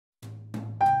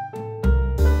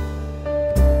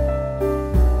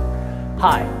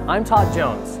Hi, I'm Todd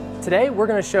Jones. Today we're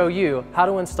going to show you how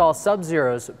to install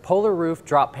Subzero's Polar Roof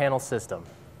drop panel system.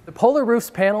 The Polar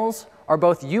Roof's panels are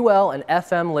both UL and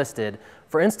FM listed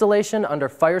for installation under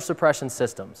fire suppression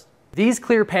systems. These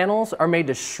clear panels are made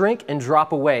to shrink and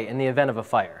drop away in the event of a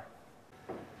fire.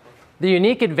 The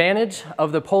unique advantage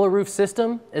of the Polar Roof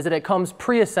system is that it comes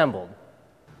pre-assembled.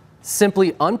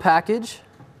 Simply unpackage,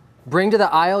 bring to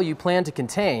the aisle you plan to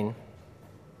contain,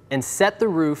 and set the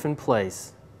roof in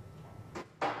place.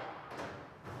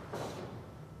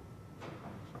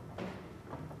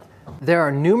 There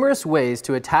are numerous ways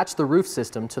to attach the roof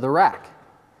system to the rack.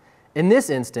 In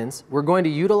this instance, we're going to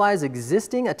utilize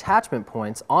existing attachment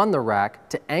points on the rack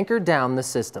to anchor down the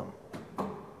system.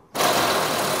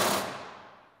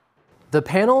 The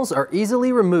panels are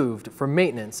easily removed for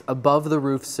maintenance above the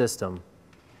roof system.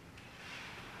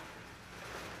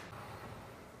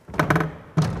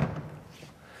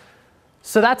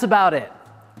 So that's about it.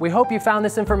 We hope you found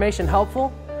this information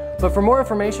helpful. But for more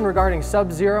information regarding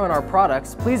Subzero and our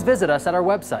products, please visit us at our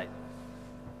website.